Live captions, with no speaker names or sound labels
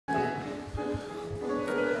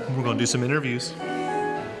We're gonna do some interviews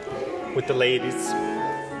with the ladies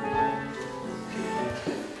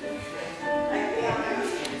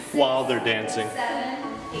while they're dancing.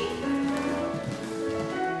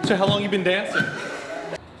 So how long you been dancing?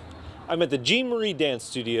 I'm at the Jean Marie Dance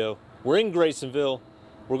Studio. We're in Graysonville.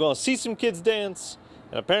 We're gonna see some kids dance,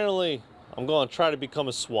 and apparently I'm gonna try to become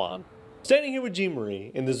a swan. Standing here with Jean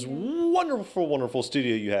Marie in this wonderful, wonderful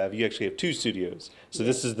studio you have. You actually have 2 studios. So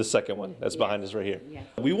this is the second one that's behind us right here.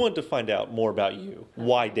 We wanted to find out more about you.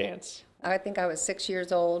 Why dance? I think I was 6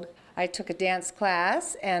 years old. I took a dance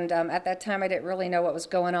class, and at that time I didn't really know what was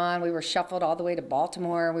going on. We were shuffled all the way to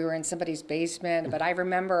Baltimore. We were in somebody's basement, but I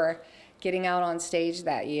remember getting out on stage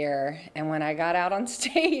that year, and when I got out on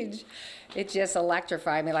stage, it just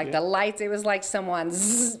electrified me. Like the lights, it was like someone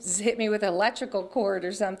hit me with an electrical cord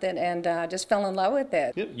or something, and just fell in love with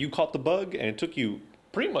it. Yep, you caught the bug, and it took you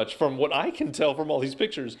pretty much, from what I can tell from all these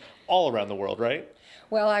pictures, all around the world, right?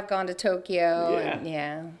 Well, I've gone to Tokyo.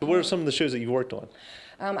 And, What are some of the shows that you worked on?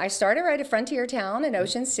 I started right at Frontier Town in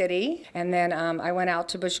Ocean City, and then I went out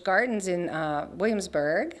to Busch Gardens in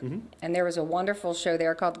Williamsburg, and there was a wonderful show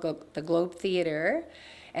there called the Globe Theater,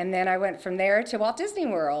 and then I went from there to Walt Disney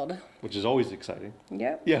World. Which is always exciting.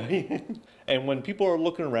 Yep. Yeah. And when people are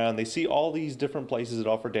looking around, they see all these different places that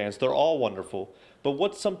offer dance. They're all wonderful, but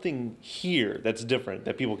what's something here that's different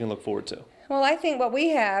that people can look forward to? Well, I think what we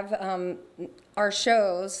have are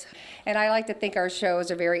shows, and I like to think our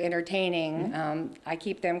shows are very entertaining. I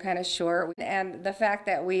keep them kind of short, and the fact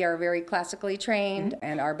that we are very classically trained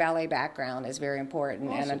and our ballet background is very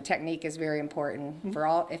important, and the technique is very important for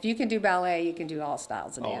all. If you can do ballet, you can do all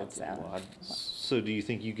styles of dance. So do you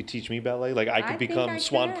think you could teach me ballet? Like I could become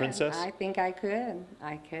Swan Princess? I think I could.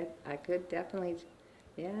 I could definitely,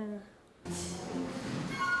 yeah.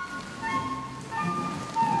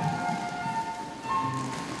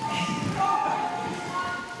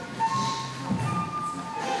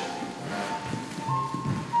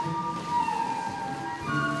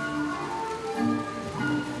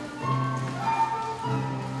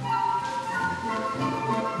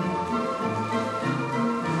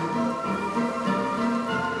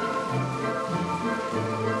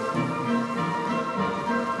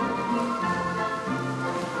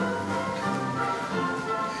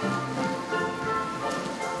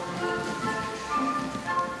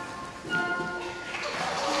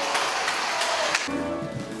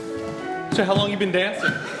 So how long you been dancing?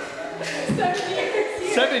 7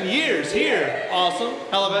 years. 7 years here. Awesome.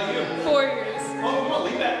 How about you? 4 years. Oh, come on,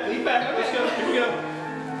 lean back, lean back. Let's go. Here we go.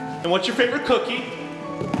 And what's your favorite cookie?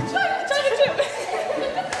 Chocolate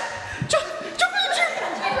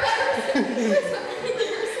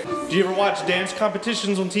chip. Do you ever watch dance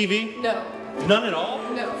competitions on TV? No. None at all?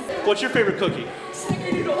 No. What's your favorite cookie?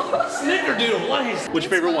 Snickerdoodle. Snickerdoodle, nice. What's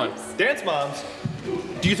your favorite one? Dance moms.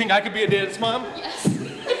 Do you think I could be a dance mom? Yes.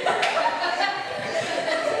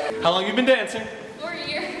 How long have you been dancing? 4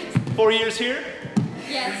 years. 4 years here?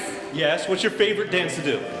 Yes. Yes. What's your favorite dance to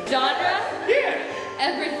do? Genre? Yeah.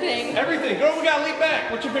 Everything. Everything. Girl, we gotta leap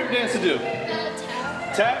back. What's your favorite dance to do?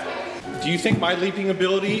 Tap. Tap? Do you think my leaping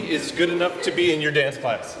ability is good enough to be in your dance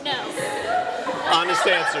class? No. Honest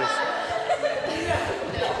answers.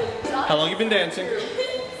 How long have you been dancing?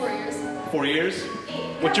 4 years. 4 years?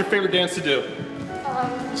 What's your favorite dance to do?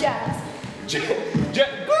 Jazz.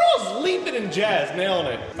 Girls leaping in jazz, nailing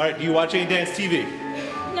it. All right, do you watch any dance TV?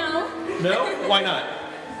 No. No? Why not?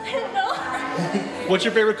 I don't know. What's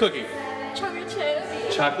your favorite cookie? Chocolate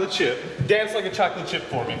chip. Chocolate chip. Dance like a chocolate chip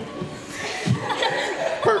for me.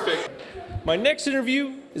 Perfect. My next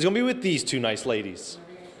interview is gonna be with these 2 nice ladies.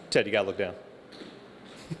 Ted, you gotta look down.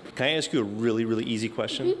 Can I ask you a really, really easy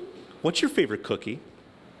question? What's your favorite cookie?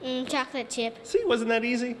 Chocolate chip. See, wasn't that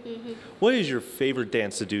easy? What is your favorite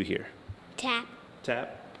dance to do here? Tap.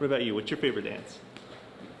 Tap. What about you? What's your favorite dance?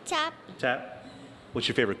 Tap. Tap. What's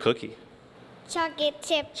your favorite cookie? Chocolate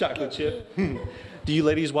chip. Chocolate chip. Do you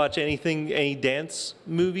ladies watch anything, any dance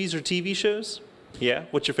movies or TV shows? Yeah?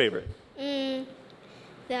 What's your favorite? The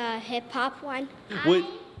hip hop one. What?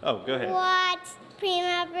 Oh, go ahead. Watch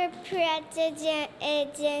Prima President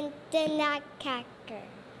Agent the Nutcracker.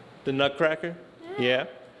 The Nutcracker? Yeah.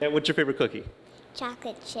 And what's your favorite cookie?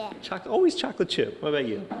 Chocolate chip. Always chocolate chip. What about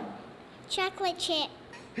you? Chocolate chip.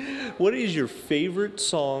 What is your favorite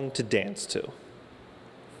song to dance to?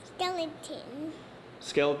 Skeleton.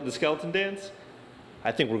 The skeleton dance?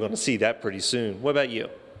 I think we're going to see that pretty soon. What about you?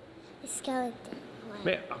 The skeleton one.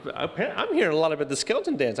 Man, I'm hearing a lot about the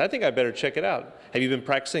skeleton dance. I think I better check it out. Have you been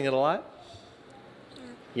practicing it a lot?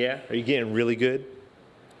 Yeah. Are you getting really good?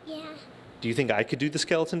 Yeah. Do you think I could do the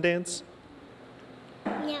skeleton dance?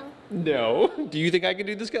 No. No. Do you think I could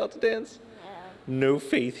do the skeleton dance? no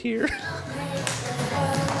faith here.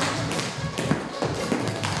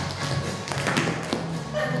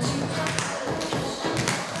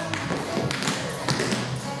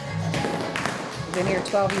 Been here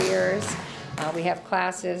 12 years. We have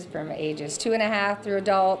classes from ages 2.5 through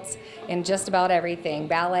adults in just about everything.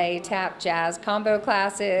 Ballet, tap, jazz, combo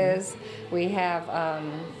classes. We have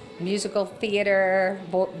musical theater,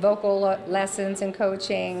 vocal lessons and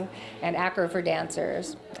coaching, and acro for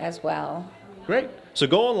dancers as well. Great. So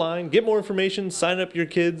go online, get more information, sign up your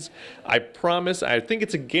kids. I promise, I think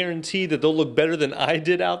it's a guarantee that they'll look better than I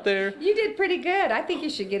did out there. You did pretty good. I think you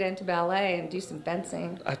should get into ballet and do some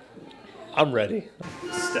fencing. I'm ready.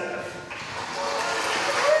 Steph.